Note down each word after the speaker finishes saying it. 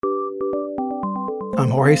I'm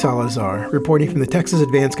Jorge Salazar, reporting from the Texas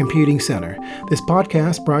Advanced Computing Center. This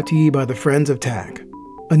podcast brought to you by the Friends of TAC.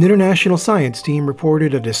 An international science team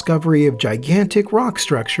reported a discovery of gigantic rock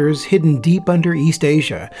structures hidden deep under East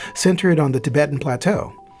Asia, centered on the Tibetan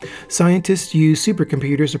Plateau. Scientists use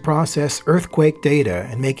supercomputers to process earthquake data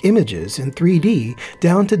and make images in 3D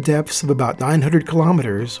down to depths of about 900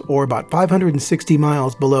 kilometers, or about 560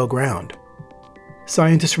 miles below ground.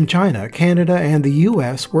 Scientists from China, Canada, and the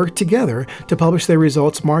U.S. worked together to publish their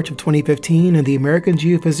results March of 2015 in the American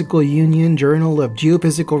Geophysical Union Journal of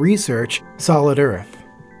Geophysical Research, Solid Earth.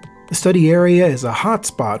 The study area is a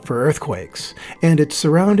hotspot for earthquakes, and it's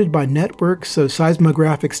surrounded by networks of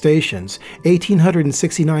seismographic stations,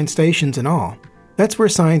 1,869 stations in all. That's where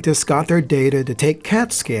scientists got their data to take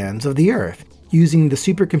CAT scans of the Earth, using the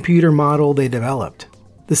supercomputer model they developed.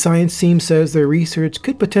 The science team says their research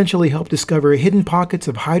could potentially help discover hidden pockets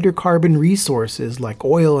of hydrocarbon resources like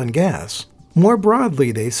oil and gas. More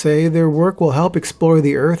broadly, they say their work will help explore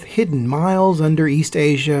the Earth hidden miles under East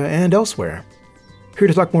Asia and elsewhere. Here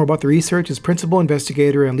to talk more about the research is principal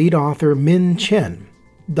investigator and lead author Min Chen.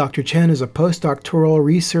 Dr. Chen is a postdoctoral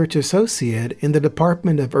research associate in the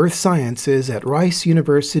Department of Earth Sciences at Rice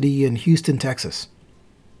University in Houston, Texas.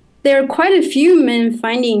 There are quite a few main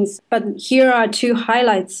findings, but here are two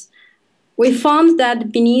highlights. We found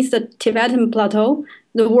that beneath the Tibetan Plateau,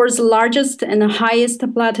 the world's largest and highest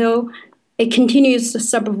plateau, a continuous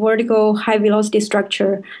subvertical high-velocity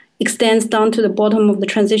structure extends down to the bottom of the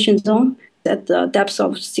transition zone at the depth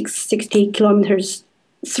of 660 kilometers.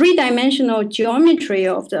 Three-dimensional geometry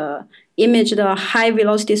of the image, the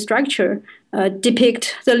high-velocity structure,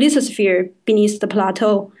 depict the lithosphere beneath the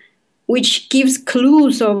plateau, which gives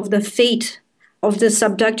clues of the fate of the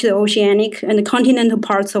subducted oceanic and continental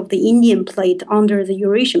parts of the Indian plate under the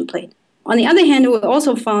Eurasian plate. On the other hand, we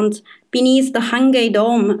also found beneath the Hangei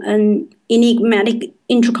Dome an enigmatic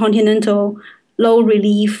intercontinental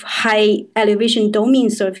low-relief, high-elevation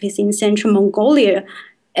doming surface in central Mongolia,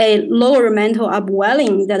 a lower mantle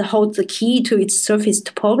upwelling that holds the key to its surface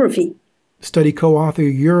topography. Study co-author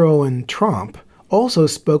Euro and Tromp also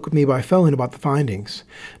spoke with me by phone about the findings.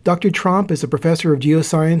 Dr. Tromp is a professor of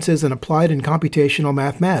geosciences and applied and computational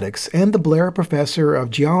mathematics and the Blair Professor of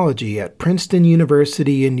Geology at Princeton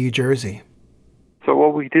University in New Jersey. So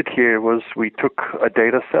what we did here was we took a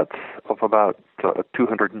data set of about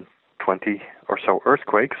 220 or so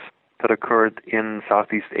earthquakes that occurred in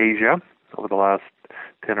Southeast Asia over the last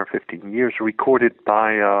 10 or 15 years, recorded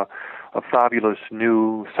by a fabulous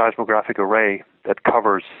new seismographic array that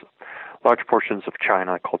covers large portions of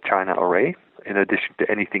China called China Array, in addition to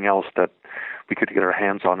anything else that we could get our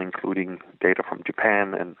hands on, including data from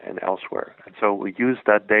Japan and elsewhere. And so we used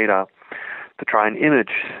that data to try and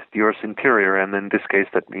image the Earth's interior, and in this case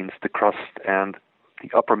that means the crust and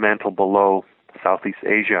the upper mantle below Southeast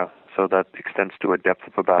Asia, so that extends to a depth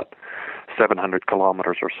of about 700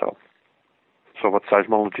 kilometers or so. So what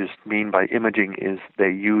seismologists mean by imaging is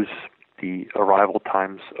they use the arrival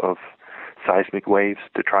times of seismic waves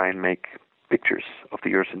to try and make pictures of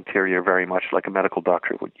the Earth's interior, very much like a medical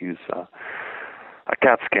doctor would use a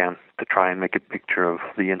CAT scan to try and make a picture of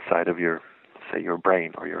the inside of your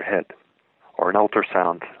brain or your head, or an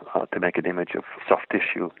ultrasound to make an image of soft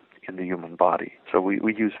tissue in the human body. So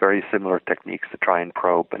we use very similar techniques to try and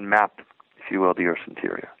probe and map, if you will, the Earth's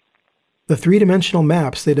interior. The three-dimensional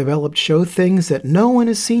maps they developed show things that no one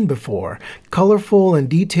has seen before, colorful and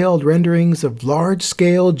detailed renderings of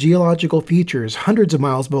large-scale geological features hundreds of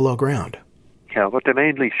miles below ground. Yeah, what they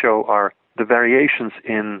mainly show are the variations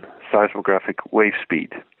in seismographic wave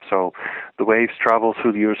speed. So the waves travel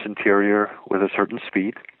through the Earth's interior with a certain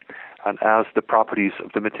speed, and as the properties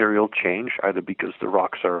of the material change, either because the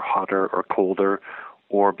rocks are hotter or colder,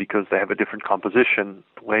 or because they have a different composition,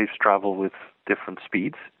 waves travel with different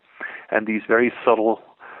speeds. And these very subtle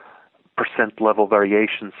percent level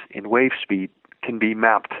variations in wave speed can be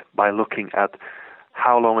mapped by looking at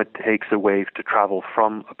how long it takes a wave to travel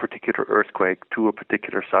from a particular earthquake to a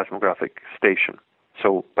particular seismographic station.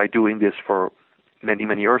 So by doing this for many,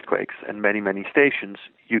 many earthquakes and many, many stations,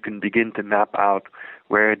 you can begin to map out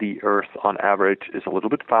where the Earth on average is a little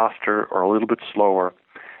bit faster or a little bit slower.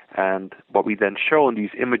 And what we then show in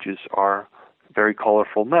these images are very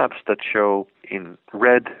colorful maps that show in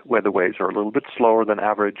red where the waves are a little bit slower than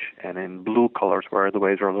average, and in blue colors where the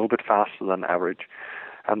waves are a little bit faster than average.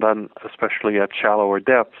 And then, especially at shallower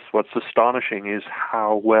depths, what's astonishing is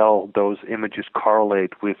how well those images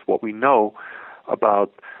correlate with what we know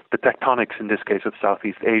about the tectonics, in this case of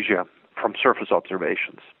Southeast Asia, from surface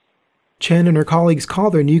observations. Chen and her colleagues call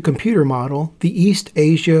their new computer model the East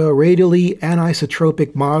Asia Radially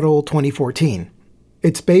Anisotropic Model 2014.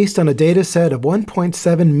 It's based on a data set of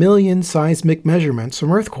 1.7 million seismic measurements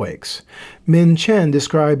from earthquakes. Min Chen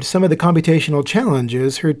described some of the computational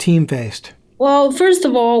challenges her team faced. Well, first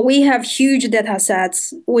of all, we have huge data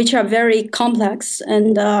sets, which are very complex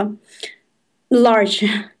and large.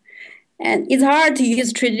 And it's hard to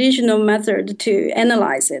use traditional method to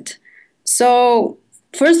analyze it. So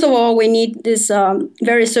first of all, we need this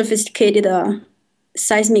very sophisticated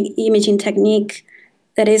seismic imaging technique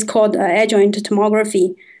that is called adjoint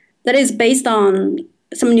tomography, that is based on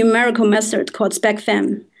some numerical method called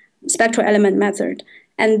SPECFEM, spectral element method.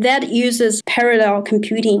 And that uses parallel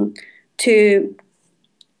computing to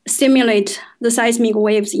simulate the seismic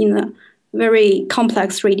waves in a very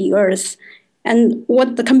complex 3D Earth. And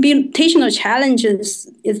what the computational challenge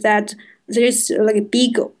is that there's like a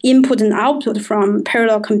big input and output from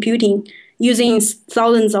parallel computing using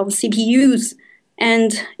thousands of CPUs.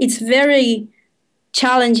 And it's very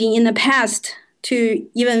challenging in the past to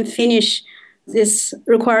even finish this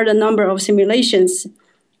required number of simulations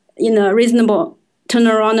in a reasonable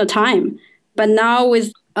turnaround time. But now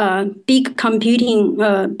with big computing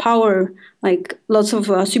power, like lots of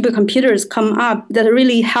supercomputers come up that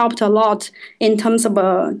really helped a lot in terms of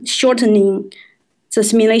shortening the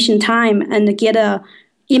simulation time and get an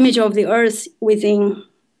image of the Earth within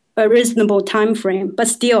a reasonable time frame. But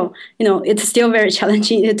still, it's still very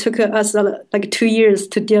challenging. It took us like 2 years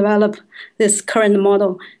to develop this current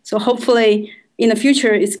model. So hopefully in the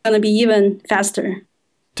future, it's going to be even faster.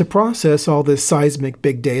 To process all this seismic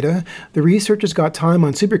big data, the researchers got time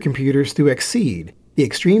on supercomputers through EXEED, the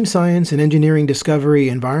Extreme Science and Engineering Discovery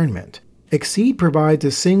Environment. EXEED provides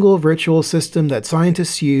a single virtual system that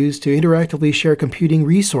scientists use to interactively share computing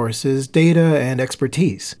resources, data, and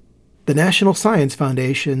expertise. The National Science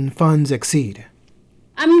Foundation funds EXEED.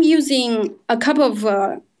 I'm using a couple of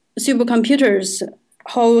supercomputers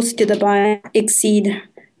hosted by EXEED,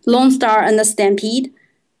 Lone Star and Stampede,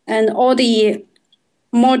 and all the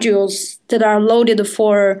modules that are loaded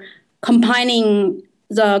for compiling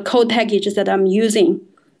the code packages that I'm using.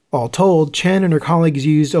 All told, Chen and her colleagues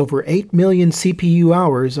used over 8 million CPU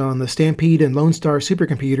hours on the Stampede and Lone Star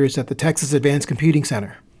supercomputers at the Texas Advanced Computing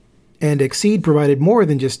Center. And EXEED provided more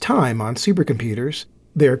than just time on supercomputers.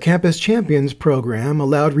 Their Campus Champions program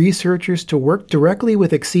allowed researchers to work directly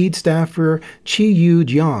with EXEED staffer Chi-Yu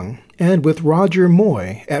Jiang and with Roger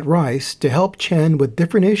Moy at Rice to help Chen with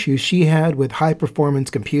different issues she had with high-performance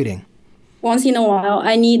computing. Once in a while,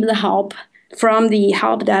 I need the help from the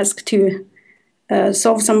help desk to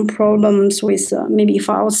solve some problems with maybe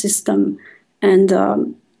file system and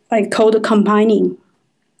like code compiling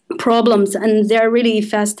problems, and they're really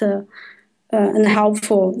fast and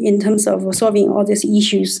helpful in terms of solving all these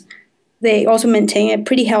issues. They also maintain a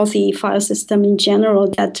pretty healthy file system in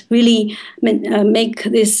general that really make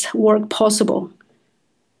this work possible.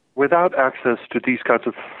 Without access to these kinds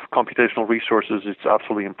of computational resources, it's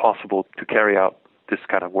absolutely impossible to carry out this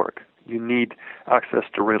kind of work. You need access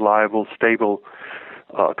to reliable, stable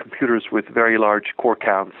computers with very large core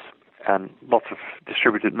counts and lots of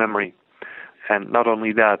distributed memory. And not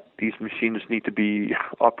only that, these machines need to be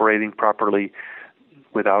operating properly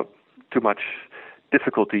without too much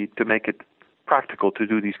difficulty to make it practical to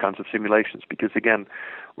do these kinds of simulations. Because again,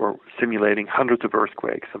 we're simulating hundreds of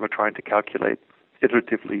earthquakes and we're trying to calculate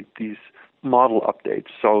iteratively these model updates.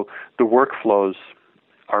 So the workflows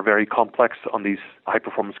are very complex on these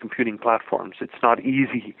high-performance computing platforms. It's not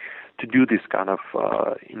easy to do this kind of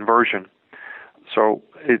inversion. So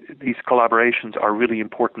these collaborations are really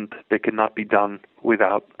important. They cannot be done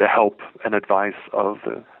without the help and advice of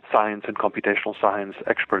the science and computational science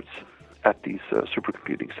experts at these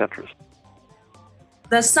supercomputing centers.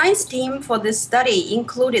 The science team for this study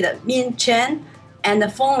included Min Chen and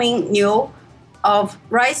Fengling Niu of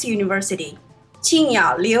Rice University,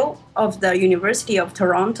 Qingya Liu of the University of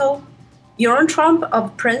Toronto, Yuan Trump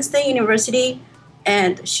of Princeton University,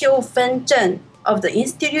 and Xiufen Zheng of the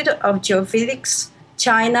Institute of Geophysics,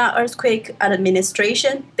 China Earthquake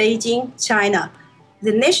Administration, Beijing, China.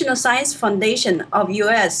 The National Science Foundation of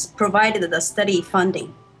U.S. provided the study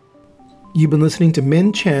funding. You've been listening to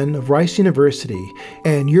Min Chen of Rice University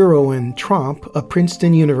and Yuan Trump of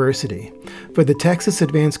Princeton University. For the Texas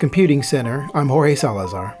Advanced Computing Center, I'm Jorge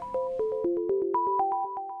Salazar.